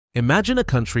Imagine a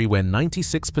country where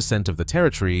 96% of the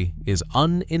territory is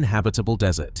uninhabitable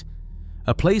desert.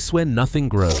 A place where nothing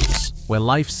grows, where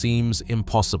life seems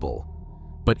impossible.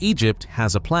 But Egypt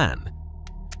has a plan.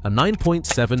 A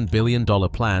 $9.7 billion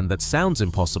plan that sounds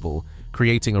impossible,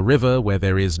 creating a river where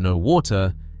there is no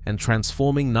water and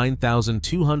transforming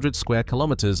 9,200 square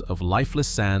kilometers of lifeless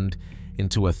sand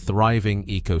into a thriving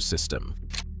ecosystem.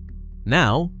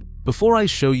 Now, before I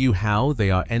show you how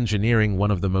they are engineering one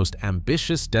of the most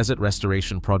ambitious desert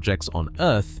restoration projects on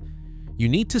Earth, you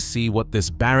need to see what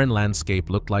this barren landscape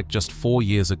looked like just 4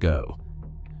 years ago.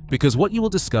 Because what you will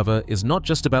discover is not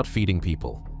just about feeding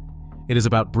people. It is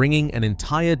about bringing an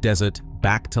entire desert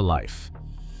back to life.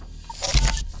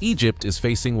 Egypt is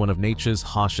facing one of nature's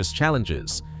harshest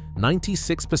challenges.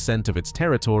 96% of its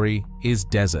territory is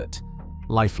desert,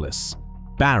 lifeless,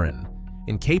 barren,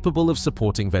 incapable of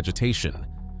supporting vegetation.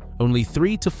 Only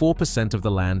 3 to 4% of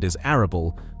the land is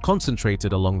arable,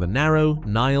 concentrated along the narrow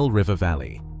Nile River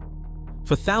Valley.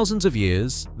 For thousands of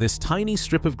years, this tiny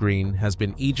strip of green has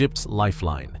been Egypt's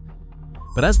lifeline.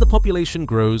 But as the population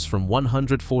grows from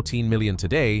 114 million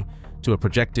today to a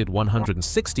projected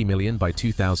 160 million by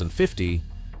 2050,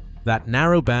 that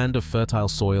narrow band of fertile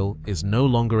soil is no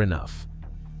longer enough.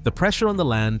 The pressure on the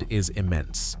land is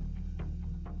immense.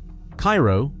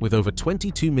 Cairo, with over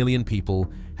 22 million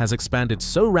people, has expanded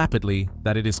so rapidly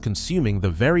that it is consuming the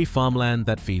very farmland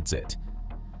that feeds it.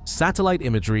 Satellite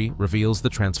imagery reveals the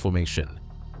transformation.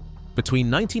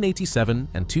 Between 1987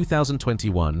 and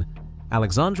 2021,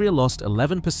 Alexandria lost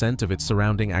 11% of its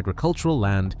surrounding agricultural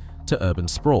land to urban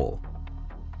sprawl.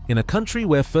 In a country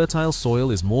where fertile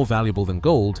soil is more valuable than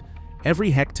gold,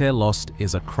 every hectare lost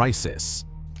is a crisis.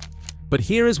 But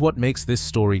here is what makes this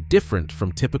story different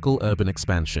from typical urban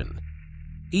expansion.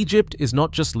 Egypt is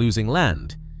not just losing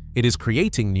land, it is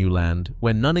creating new land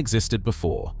where none existed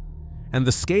before. And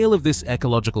the scale of this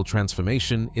ecological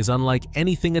transformation is unlike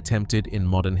anything attempted in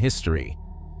modern history.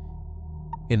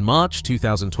 In March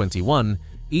 2021,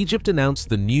 Egypt announced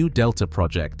the New Delta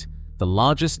Project, the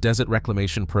largest desert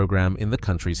reclamation program in the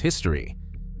country's history.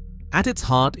 At its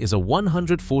heart is a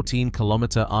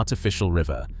 114-kilometer artificial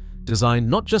river, designed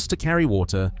not just to carry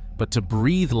water, but to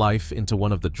breathe life into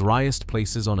one of the driest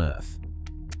places on Earth.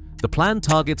 The plan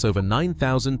targets over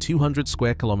 9,200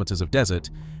 square kilometers of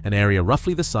desert, an area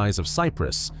roughly the size of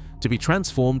Cyprus, to be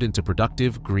transformed into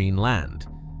productive green land.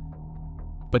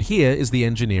 But here is the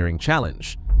engineering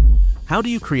challenge. How do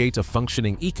you create a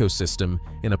functioning ecosystem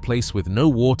in a place with no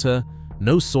water,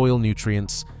 no soil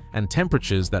nutrients, and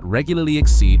temperatures that regularly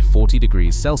exceed 40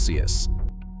 degrees Celsius?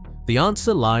 The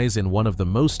answer lies in one of the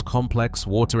most complex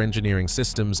water engineering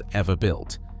systems ever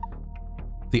built.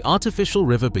 The artificial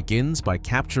river begins by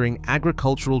capturing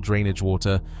agricultural drainage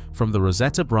water from the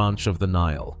Rosetta branch of the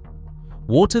Nile.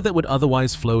 Water that would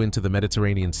otherwise flow into the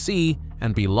Mediterranean Sea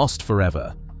and be lost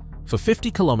forever. For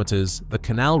 50 kilometers, the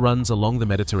canal runs along the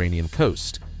Mediterranean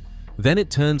coast. Then it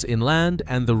turns inland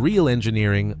and the real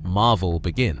engineering marvel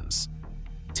begins.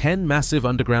 10 massive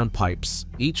underground pipes,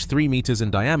 each 3 meters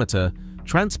in diameter,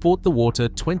 transport the water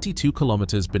 22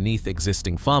 kilometers beneath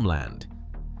existing farmland.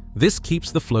 This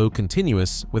keeps the flow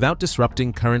continuous without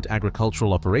disrupting current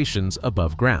agricultural operations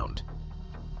above ground.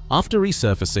 After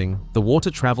resurfacing, the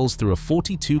water travels through a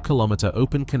 42-kilometer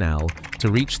open canal to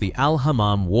reach the Al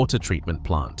Hammam water treatment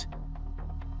plant.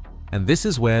 And this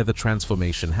is where the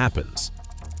transformation happens.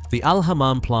 The Al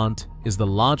Hammam plant is the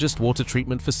largest water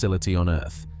treatment facility on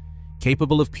Earth,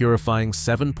 capable of purifying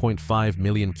 7.5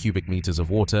 million cubic meters of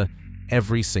water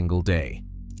every single day.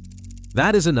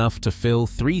 That is enough to fill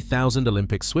 3,000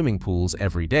 Olympic swimming pools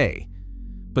every day.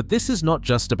 But this is not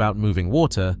just about moving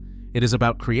water, it is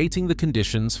about creating the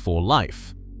conditions for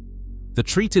life. The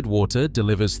treated water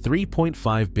delivers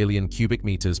 3.5 billion cubic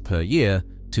meters per year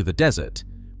to the desert,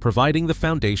 providing the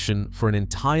foundation for an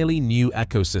entirely new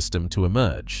ecosystem to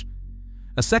emerge.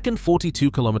 A second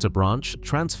 42-kilometer branch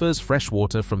transfers fresh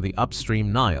water from the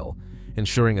upstream Nile,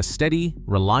 ensuring a steady,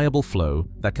 reliable flow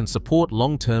that can support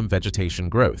long-term vegetation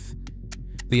growth.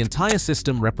 The entire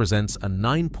system represents a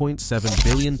 $9.7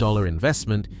 billion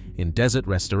investment in desert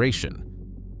restoration.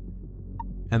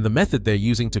 And the method they're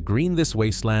using to green this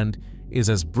wasteland is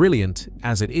as brilliant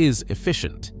as it is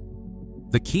efficient.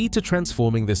 The key to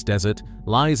transforming this desert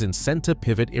lies in center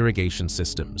pivot irrigation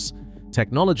systems,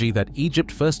 technology that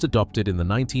Egypt first adopted in the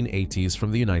 1980s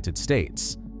from the United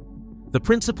States. The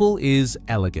principle is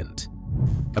elegant.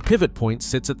 A pivot point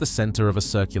sits at the center of a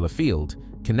circular field,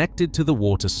 connected to the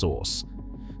water source.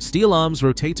 Steel arms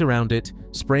rotate around it,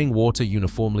 spraying water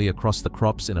uniformly across the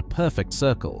crops in a perfect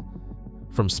circle.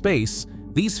 From space,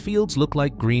 these fields look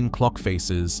like green clock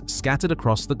faces scattered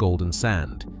across the golden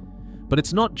sand. But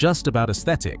it's not just about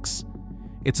aesthetics.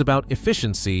 It's about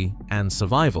efficiency and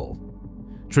survival.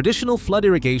 Traditional flood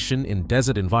irrigation in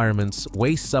desert environments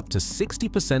wastes up to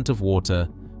 60% of water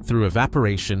through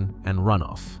evaporation and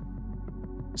runoff.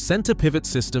 Center pivot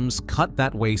systems cut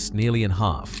that waste nearly in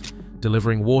half,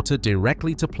 delivering water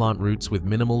directly to plant roots with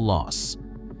minimal loss.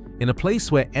 In a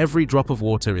place where every drop of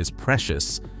water is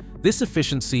precious, this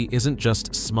efficiency isn't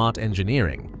just smart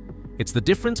engineering. It's the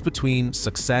difference between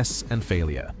success and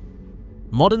failure.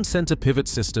 Modern center pivot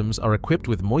systems are equipped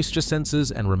with moisture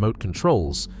sensors and remote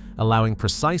controls, allowing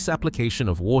precise application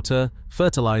of water,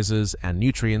 fertilizers, and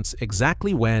nutrients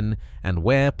exactly when and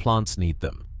where plants need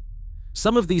them.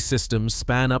 Some of these systems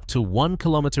span up to 1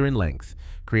 kilometer in length,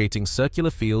 creating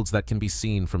circular fields that can be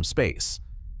seen from space.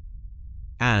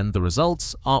 And the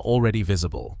results are already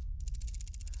visible.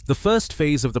 The first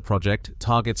phase of the project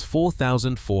targets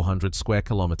 4,400 square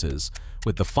kilometers,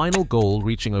 with the final goal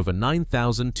reaching over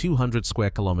 9,200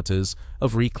 square kilometers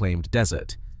of reclaimed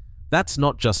desert. That's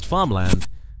not just farmland,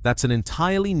 that's an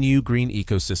entirely new green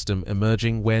ecosystem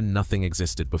emerging where nothing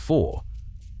existed before.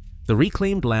 The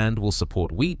reclaimed land will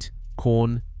support wheat,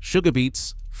 corn, sugar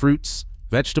beets, fruits,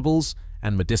 vegetables,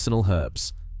 and medicinal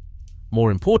herbs. More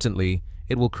importantly,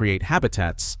 it will create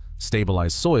habitats,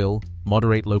 stabilize soil,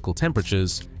 moderate local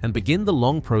temperatures, and begin the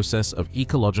long process of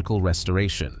ecological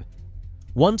restoration.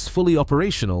 Once fully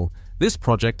operational, this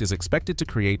project is expected to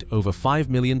create over 5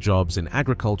 million jobs in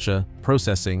agriculture,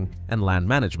 processing, and land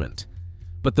management.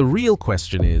 But the real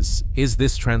question is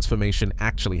this transformation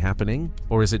actually happening,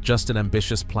 or is it just an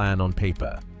ambitious plan on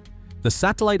paper? The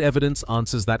satellite evidence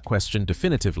answers that question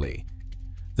definitively.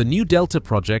 The New Delta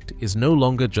project is no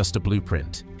longer just a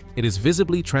blueprint. It is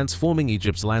visibly transforming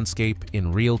Egypt's landscape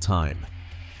in real time.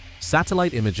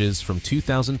 Satellite images from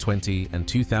 2020 and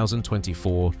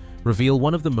 2024 reveal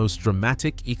one of the most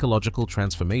dramatic ecological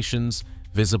transformations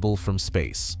visible from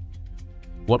space.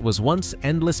 What was once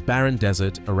endless barren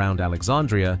desert around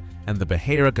Alexandria and the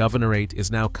Beira Governorate is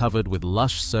now covered with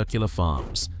lush circular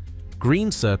farms.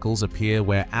 Green circles appear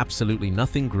where absolutely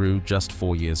nothing grew just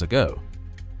 4 years ago.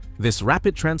 This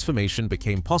rapid transformation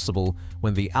became possible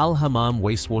when the Al Hammam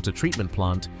wastewater treatment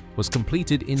plant was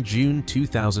completed in June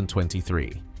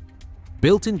 2023.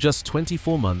 Built in just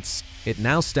 24 months, it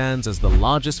now stands as the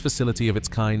largest facility of its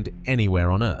kind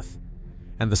anywhere on Earth.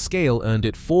 And the scale earned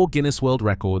it 4 Guinness World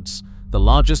Records: the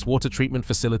largest water treatment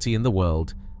facility in the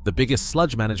world, the biggest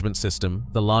sludge management system,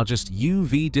 the largest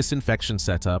UV disinfection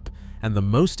setup, and the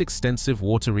most extensive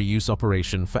water reuse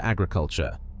operation for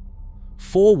agriculture.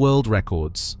 4 world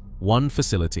records, 1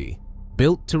 facility,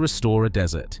 built to restore a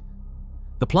desert.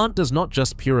 The plant does not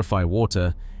just purify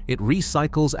water, it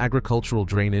recycles agricultural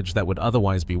drainage that would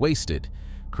otherwise be wasted,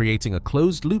 creating a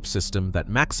closed-loop system that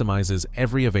maximizes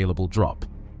every available drop.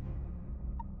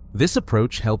 This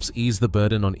approach helps ease the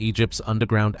burden on Egypt's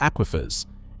underground aquifers,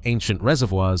 ancient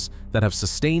reservoirs that have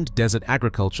sustained desert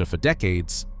agriculture for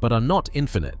decades but are not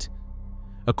infinite.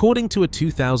 According to a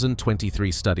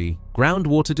 2023 study,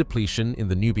 groundwater depletion in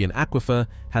the Nubian aquifer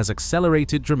has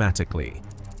accelerated dramatically.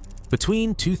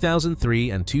 Between 2003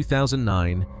 and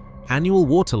 2009, annual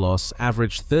water loss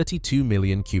averaged 32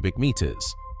 million cubic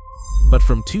meters. But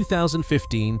from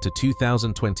 2015 to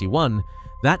 2021,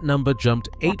 that number jumped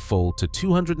eightfold to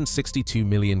 262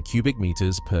 million cubic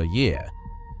meters per year.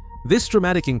 This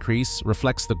dramatic increase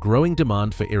reflects the growing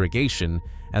demand for irrigation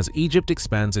as Egypt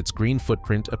expands its green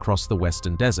footprint across the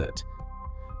Western Desert.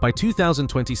 By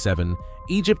 2027,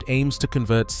 Egypt aims to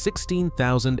convert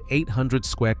 16,800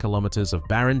 square kilometers of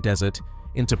barren desert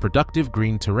into productive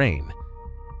green terrain,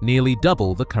 nearly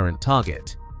double the current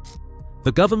target.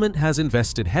 The government has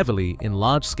invested heavily in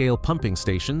large-scale pumping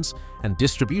stations and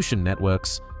distribution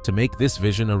networks to make this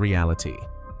vision a reality.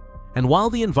 And while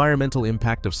the environmental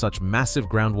impact of such massive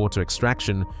groundwater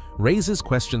extraction raises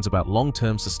questions about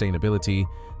long-term sustainability,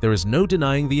 there is no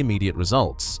denying the immediate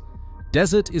results.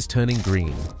 Desert is turning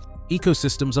green,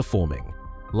 ecosystems are forming,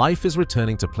 life is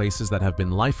returning to places that have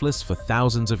been lifeless for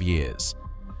thousands of years.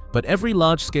 But every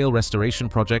large-scale restoration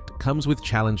project comes with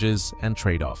challenges and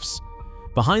trade-offs.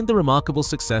 Behind the remarkable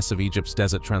success of Egypt's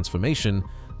desert transformation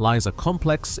lies a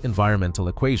complex environmental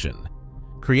equation.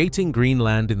 Creating green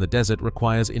land in the desert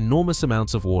requires enormous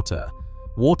amounts of water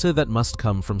that must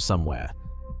come from somewhere.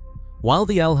 While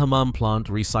the Al Hammam plant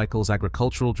recycles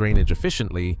agricultural drainage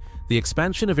efficiently, the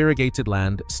expansion of irrigated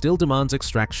land still demands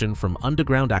extraction from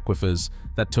underground aquifers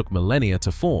that took millennia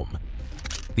to form.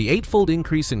 The eightfold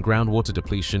increase in groundwater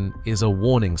depletion is a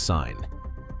warning sign.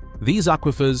 These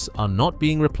aquifers are not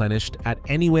being replenished at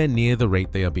anywhere near the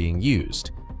rate they are being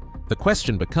used. The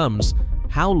question becomes,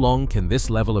 how long can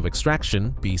this level of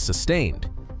extraction be sustained?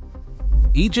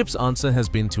 Egypt's answer has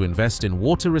been to invest in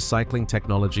water recycling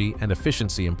technology and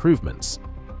efficiency improvements.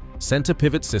 Center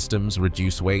pivot systems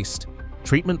reduce waste,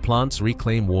 treatment plants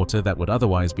reclaim water that would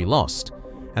otherwise be lost,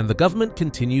 and the government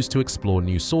continues to explore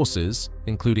new sources,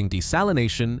 including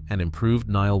desalination and improved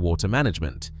Nile water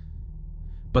management.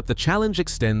 But the challenge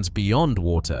extends beyond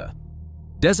water.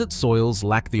 Desert soils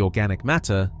lack the organic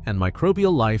matter and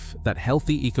microbial life that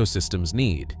healthy ecosystems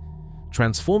need.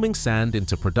 Transforming sand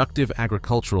into productive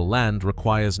agricultural land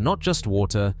requires not just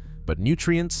water, but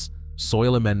nutrients,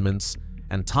 soil amendments,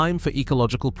 and time for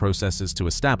ecological processes to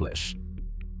establish.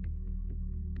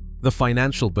 The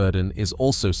financial burden is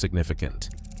also significant.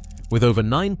 With over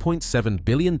 $9.7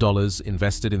 billion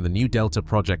invested in the New Delta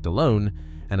project alone,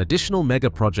 and additional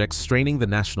mega-projects straining the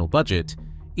national budget,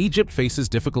 Egypt faces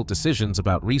difficult decisions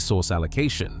about resource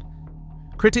allocation.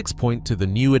 Critics point to the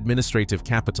new administrative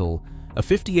capital, a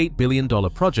 $58 billion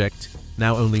project,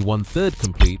 now only one-third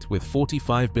complete with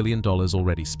 $45 billion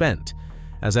already spent,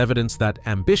 as evidence that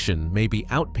ambition may be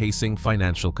outpacing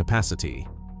financial capacity.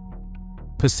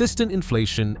 Persistent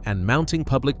inflation and mounting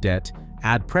public debt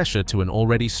add pressure to an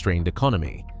already strained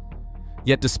economy.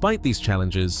 Yet despite these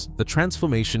challenges, the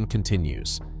transformation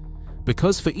continues.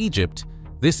 Because for Egypt,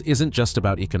 this isn't just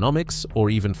about economics or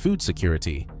even food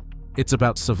security. It's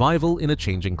about survival in a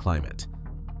changing climate.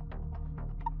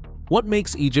 What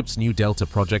makes Egypt's New Delta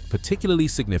project particularly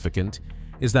significant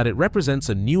is that it represents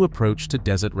a new approach to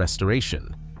desert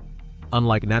restoration.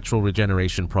 Unlike natural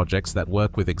regeneration projects that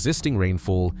work with existing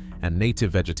rainfall and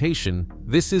native vegetation,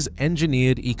 this is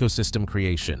engineered ecosystem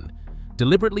creation,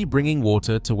 deliberately bringing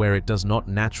water to where it does not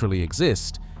naturally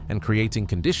exist and creating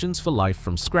conditions for life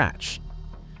from scratch.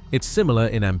 It's similar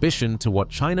in ambition to what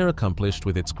China accomplished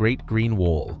with its Great Green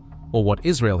Wall, or what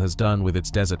Israel has done with its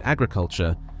desert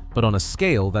agriculture, but on a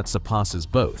scale that surpasses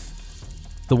both.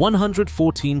 The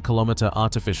 114-kilometer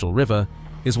artificial river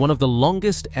is one of the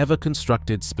longest ever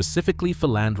constructed specifically for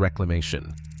land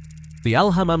reclamation. The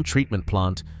Al Hammam treatment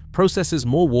plant processes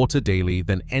more water daily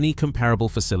than any comparable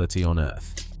facility on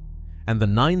Earth. And the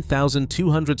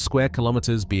 9,200 square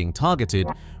kilometers being targeted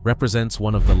represents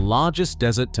one of the largest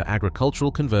desert to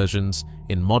agricultural conversions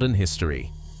in modern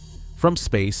history. From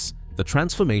space, the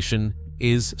transformation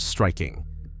is striking.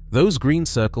 Those green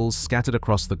circles scattered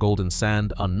across the golden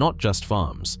sand are not just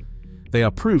farms. They are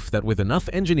proof that with enough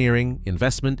engineering,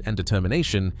 investment, and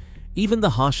determination, even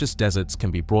the harshest deserts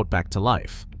can be brought back to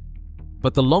life.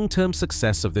 But the long-term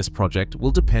success of this project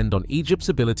will depend on Egypt's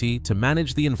ability to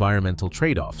manage the environmental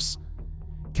trade-offs.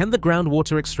 Can the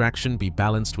groundwater extraction be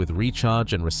balanced with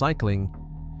recharge and recycling?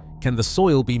 Can the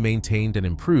soil be maintained and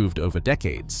improved over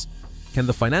decades? Can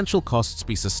the financial costs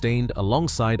be sustained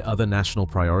alongside other national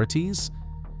priorities?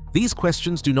 These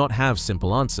questions do not have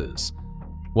simple answers.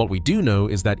 What we do know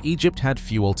is that Egypt had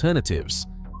few alternatives.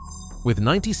 With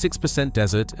 96%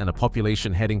 desert and a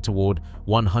population heading toward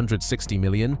 160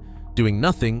 million, doing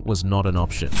nothing was not an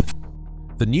option.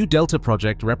 The New Delta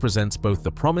project represents both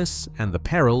the promise and the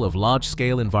peril of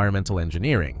large-scale environmental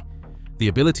engineering, the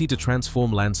ability to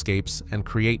transform landscapes and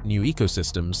create new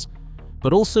ecosystems,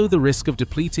 but also the risk of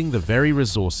depleting the very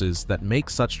resources that make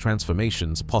such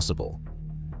transformations possible.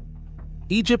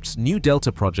 Egypt's New Delta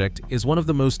project is one of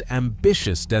the most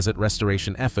ambitious desert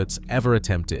restoration efforts ever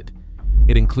attempted.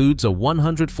 It includes a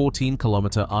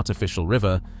 114-kilometer artificial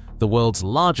river, the world's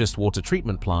largest water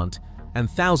treatment plant, and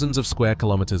thousands of square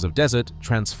kilometers of desert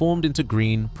transformed into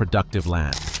green, productive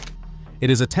land. It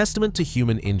is a testament to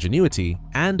human ingenuity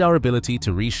and our ability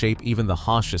to reshape even the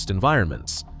harshest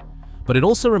environments. But it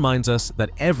also reminds us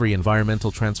that every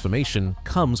environmental transformation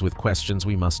comes with questions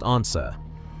we must answer.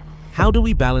 How do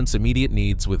we balance immediate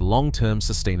needs with long-term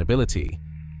sustainability?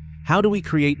 How do we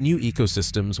create new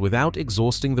ecosystems without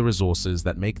exhausting the resources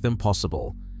that make them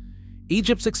possible?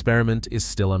 Egypt's experiment is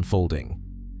still unfolding.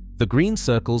 The green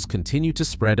circles continue to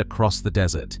spread across the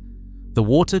desert. The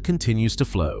water continues to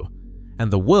flow, and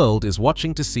the world is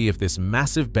watching to see if this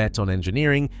massive bet on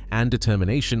engineering and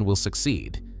determination will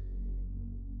succeed.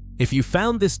 If you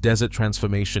found this desert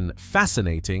transformation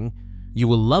fascinating, you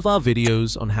will love our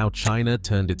videos on how China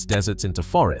turned its deserts into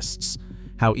forests,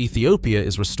 how Ethiopia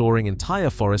is restoring entire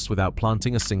forests without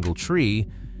planting a single tree,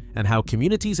 and how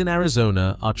communities in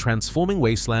Arizona are transforming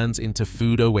wastelands into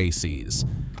food oases.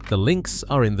 The links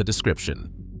are in the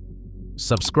description.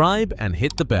 Subscribe and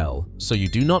hit the bell so you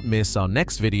do not miss our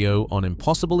next video on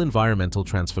impossible environmental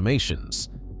transformations.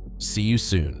 See you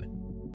soon.